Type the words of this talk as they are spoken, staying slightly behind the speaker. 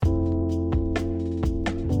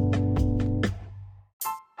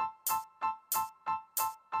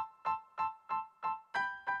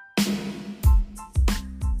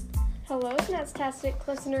Fantastic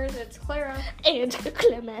listeners, it's Clara. And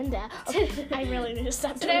Clemenda. Okay, I really need to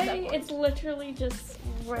stop doing that. Today, it's literally just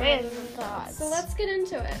Random thoughts. So let's get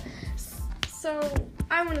into it. So,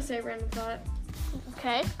 I want to say random thought.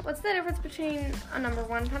 Okay. What's the difference between a number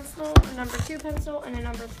 1 pencil, a number 2 pencil, and a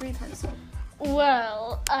number 3 pencil?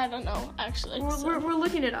 Well, I don't know, actually. We're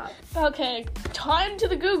looking it up. Okay, time to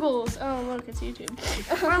the Googles. Oh, look, it's YouTube.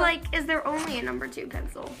 We're like, is there only a number 2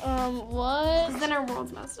 pencil? What 'Cause then our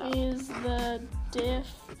world's messed up. is the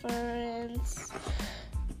difference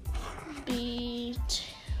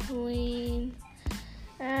between...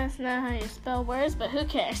 That's not how you spell words, but who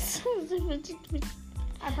cares?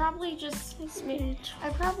 I probably just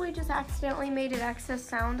accidentally made it excess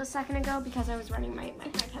sound a second ago because I was running my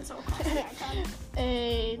pencil.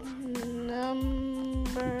 A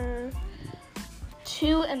number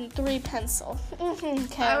 2 and 3 pencil.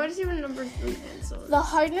 Okay. I would do a number 3 pencil. The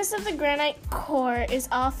hardness of the granite core is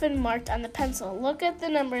often marked on the pencil. Look at the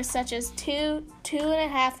numbers such as 2,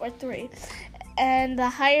 2.5, or 3. And the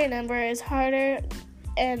higher number is harder.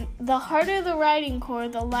 And the harder the writing core,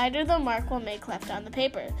 the lighter the mark will make left on the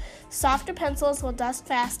paper. Softer pencils will dull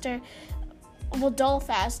faster,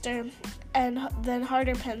 and then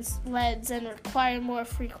harder leads and require more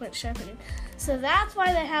frequent sharpening. So that's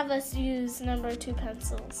why they have us use number 2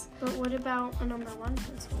 pencils. But what about a number 1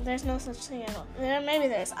 pencil? There's no such thing at all. Maybe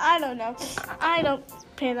there's. I don't know. I don't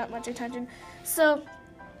pay that much attention. So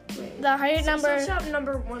the higher number. So shop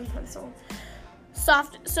number 1 pencil.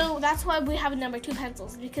 Soft, so that's why we have a number 2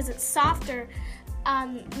 pencils, because it's softer,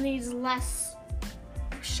 needs less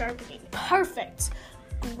sharpening. Perfect.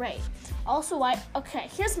 Great. Also,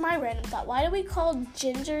 here's my random thought. Why do we call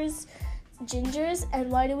gingers,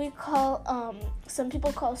 and why do we call, some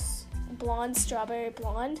people call blonde strawberry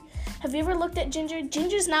blonde? Have you ever looked at ginger?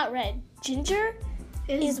 Ginger's not red. Ginger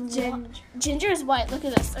is ginger. Ginger is white. Look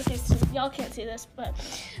at this. Okay, so y'all can't see this, but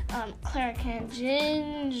Clara can.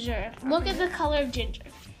 Ginger. Look at the color of ginger.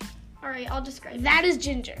 All right, I'll describe it. That is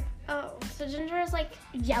ginger. Oh, so ginger is like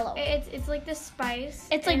yellow. It's like this spice.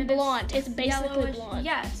 It's like blonde. It's basically yellowish, blonde.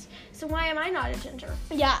 Yes. So why am I not a ginger?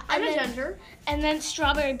 Yeah, I'm a ginger. And then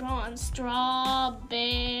strawberry blonde. Strawberry.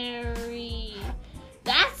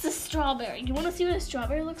 That's a strawberry. You want to see what a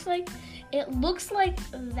strawberry looks like? It looks like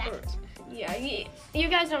that. Yeah, you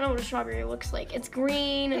guys don't know what a strawberry looks like. It's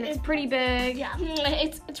green and it's pretty big. Yeah,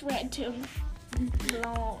 it's red too.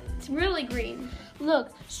 Blonde. It's really green.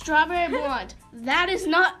 Look, strawberry blonde. That is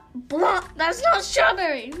not blonde. That's not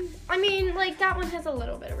strawberry. I mean, like that one has a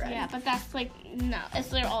little bit of red. Yeah, but that's like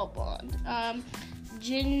they're all blonde.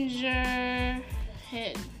 Ginger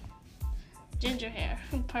hair.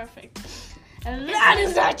 Perfect. And that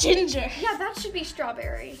is not ginger. Yeah, that should be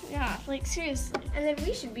strawberry. Yeah, like seriously. And then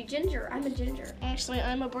we should be ginger. I'm a ginger. Actually,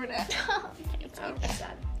 I'm a brunette. Oh,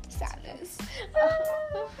 sad. Sadness.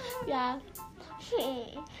 Yeah.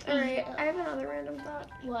 Alright, I have another random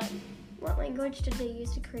thought. What language did they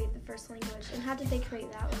use to create the first language? And how did they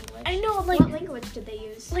create that language? I know, like... What language did they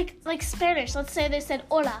use? Like Spanish. Let's say they said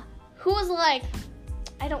hola. Who was like,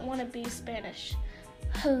 I don't want to be Spanish.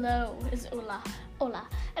 Hello is hola. Hola.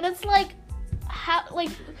 And it's like,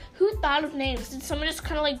 who thought of names? Did someone just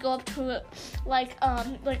kind of like go up to it, I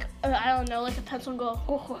don't know, like a pencil and go,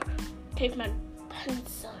 oh, caveman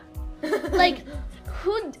pencil. Like,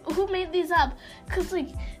 who made these up? Cause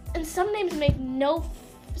and some names make no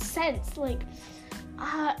sense. Like,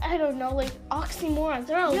 I don't know, like oxymorons.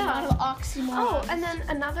 There are a lot of oxymorons. Oh, and then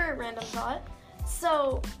another random thought.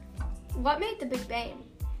 So, what made the Big Bang?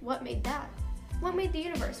 What made that? What made the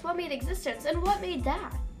universe? What made existence? And what made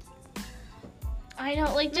that? I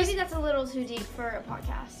don't Maybe that's a little too deep for a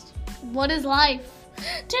podcast. What is life?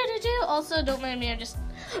 Also, don't mind me, I'm just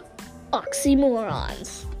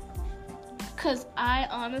oxymorons. Because I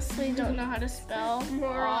honestly don't know how to spell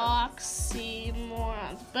oxymorons.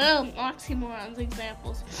 Boom, oxymorons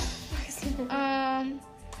examples.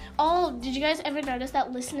 Did you guys ever notice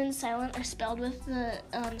that listen and silent are spelled with the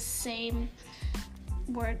same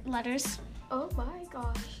word letters? Oh my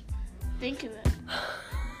gosh. Think of it.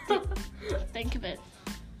 Think of it.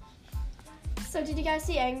 So did you guys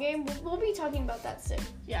see Endgame? We'll be talking about that soon.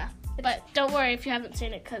 Yeah, but don't worry if you haven't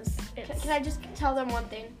seen it, because it's... Can I just tell them one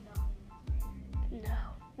thing? No.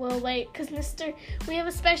 Well, wait, because we have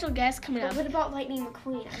a special guest coming up. What about Lightning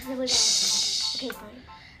McQueen? I really want to. Okay,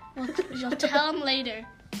 fine. You'll tell him later.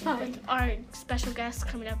 Fine. With our special guest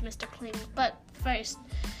coming up, Mr. Kling. But first,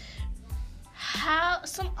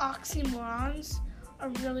 some oxymorons are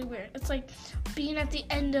really weird. It's like being at the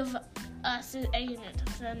end of us is a unit.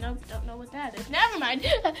 So nope, don't know what that is. Never mind.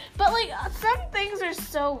 But like some things are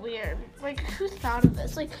so weird. Like who thought of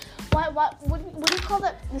this? Like what do you call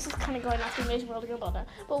that? This is kind of going off the Amazing World of Gumball now.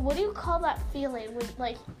 But what do you call that feeling when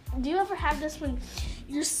like do you ever have this when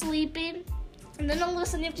you're sleeping and then all of a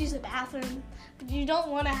sudden you have to use the bathroom, but you don't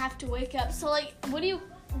want to have to wake up? So like what do you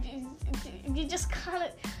just kind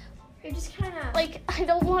of. You're just kind of... Like, I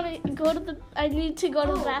don't want to go to the... I need to go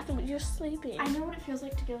to the bathroom, but you're sleeping. I know what it feels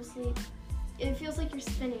like to go to sleep. It feels like you're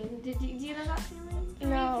spinning. Do you know that feeling?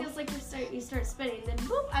 No. It feels like you start spinning, then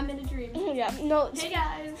boop, I'm in a dream. Yeah, no. Hey,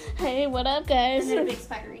 guys. Hey, what up, guys? And then a big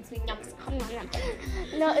spider eats me.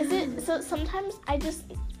 No, is it... So sometimes I just...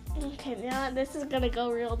 Okay, now this is going to go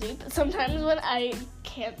real deep. Sometimes when I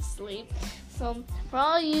can't sleep. So, for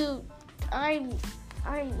all you...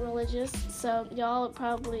 I'm religious, so y'all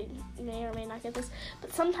probably may or may not get this,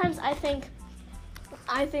 but sometimes I think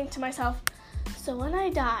to myself, so when I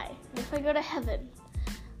die, if I go to heaven,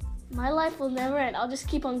 my life will never end. I'll just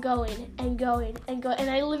keep on going and going and going, and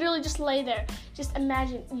I literally just lay there. Just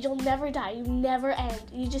imagine, you'll never die, you never end.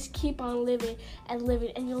 You just keep on living, and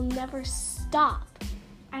you'll never stop.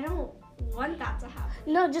 I don't want that to happen.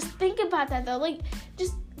 No, just think about that though. Like,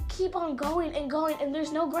 just keep on going, and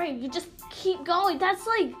there's no grave. You just keep going. That's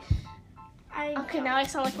like... Okay, now I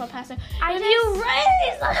sound like my pastor.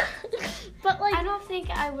 But like... I don't think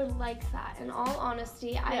I would like that. In all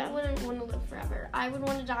honesty, I wouldn't want to live forever. I would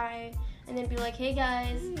want to die and then be like, hey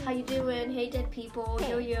guys, how you doing? Hey dead people,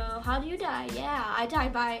 yo, how do you die? Yeah, I die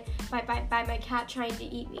by my cat trying to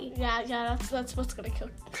eat me. Yeah, that's what's gonna kill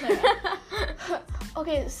Clara.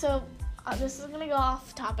 Okay, so... this is going to go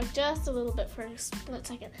off topic just a little bit for a split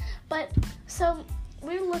second. But, so,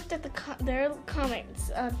 we looked at their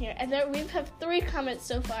comments on here, and we have 3 comments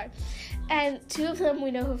so far. And 2 of them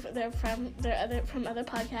we know who they're from. They're from other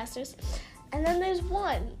podcasters. And then there's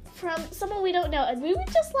one from someone we don't know, and we would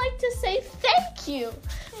just like to say thank you.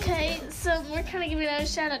 Okay, so we're kind of giving a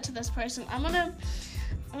shout out to this person. I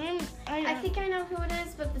think I know who it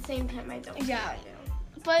is, but at the same time I don't. Yeah. I do.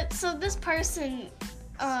 But, so this person...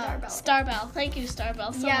 Starbell. Thank you,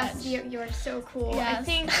 Starbell, so much. Yes, you're so cool. Yes.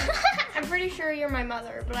 I'm pretty sure you're my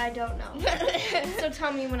mother, but I don't know. So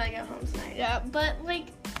tell me when I get home tonight. Yeah, but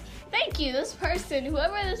like, thank you, this person,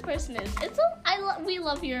 whoever this person is. We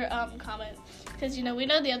love your comment because we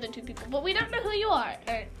know the other 2 people, but we don't know who you are.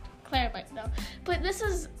 Or Claire might know, but this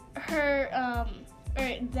is her or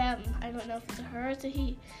them. I don't know if it's a her or it's a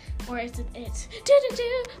he, or is it it.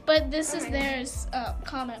 But this is theirs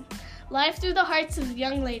comment. Life through the hearts of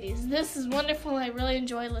young ladies. This is wonderful. I really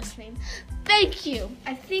enjoy listening. Thank you.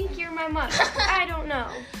 I think you're my mother. I don't know.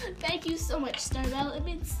 Thank you so much, Starbell. It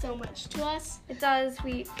means so much to us. It does.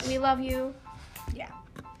 We love you. Yeah.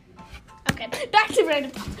 Okay, back to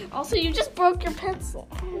random thoughts. Also, you just broke your pencil.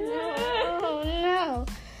 Oh, no.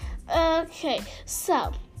 Okay,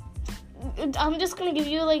 so I'm just going to give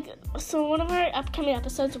you, one of our upcoming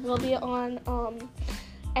episodes will be on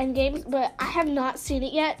Endgames, but I have not seen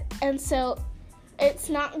it yet, and so it's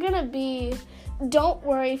not going to be, don't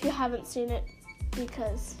worry if you haven't seen it,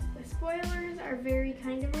 because the spoilers are very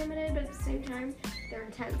kind of limited, but at the same time, they're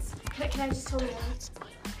intense. Can I just tell you one?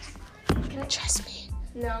 Spoilers. Can I trust me?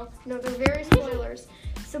 No, they're very spoilers.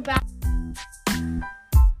 So back.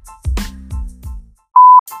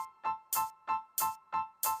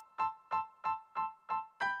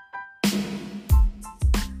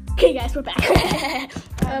 Okay, guys, we're back.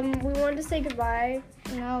 We wanted to say goodbye.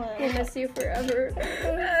 No, We'll miss you forever.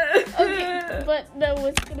 Okay, but no,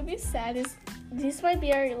 what's gonna be sad is these might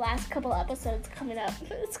be our last couple episodes coming up.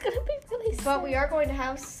 It's gonna be really sad. But we are going to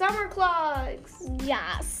have summer clogs.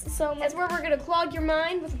 Yes, so That's where we're gonna clog your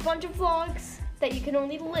mind with a bunch of vlogs that you can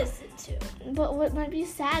only listen to. But what might be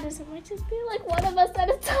sad is it might just be one of us at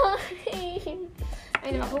a time.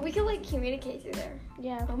 I know, but we can communicate through there.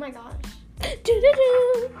 Yeah. Oh my gosh.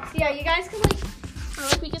 Do-do-do. So yeah, you guys can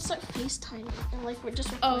we could start FaceTiming and we're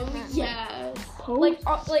just recording that. yes.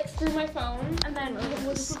 Through my phone, and then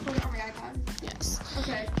we'll just record it on my iPad. Yes.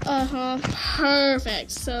 Okay. Perfect.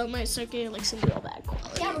 So it might start getting some real bad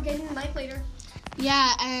quality. Yeah, we're getting the mic later.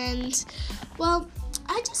 Yeah, and well,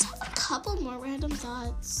 I just have a couple more random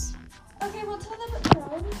thoughts. Okay, well tell them it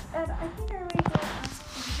goes, and I think I already go ask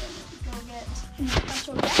them to go get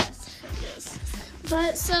special guests. Yes.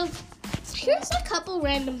 But so here's a couple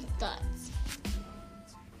random thoughts.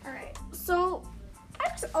 Alright. So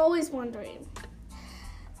I was always wondering.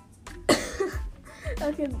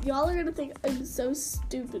 Okay, y'all are gonna think I'm so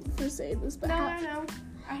stupid for saying this, but No.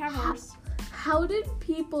 I have worse. How did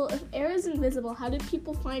people, if air is invisible, how did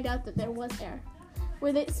people find out that there was air?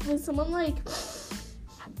 Was someone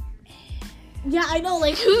Yeah, I know.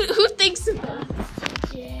 Like, who thinks of that?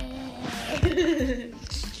 Yeah.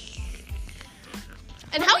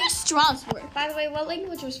 And how do straws work? By the way, what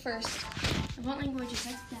language was first? What language is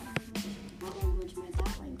that language? What language was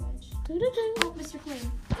that language? Oh, Mr.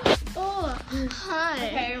 Queen. Oh, hi.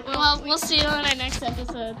 Okay, Well, we'll see you on our next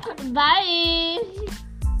episode. Bye.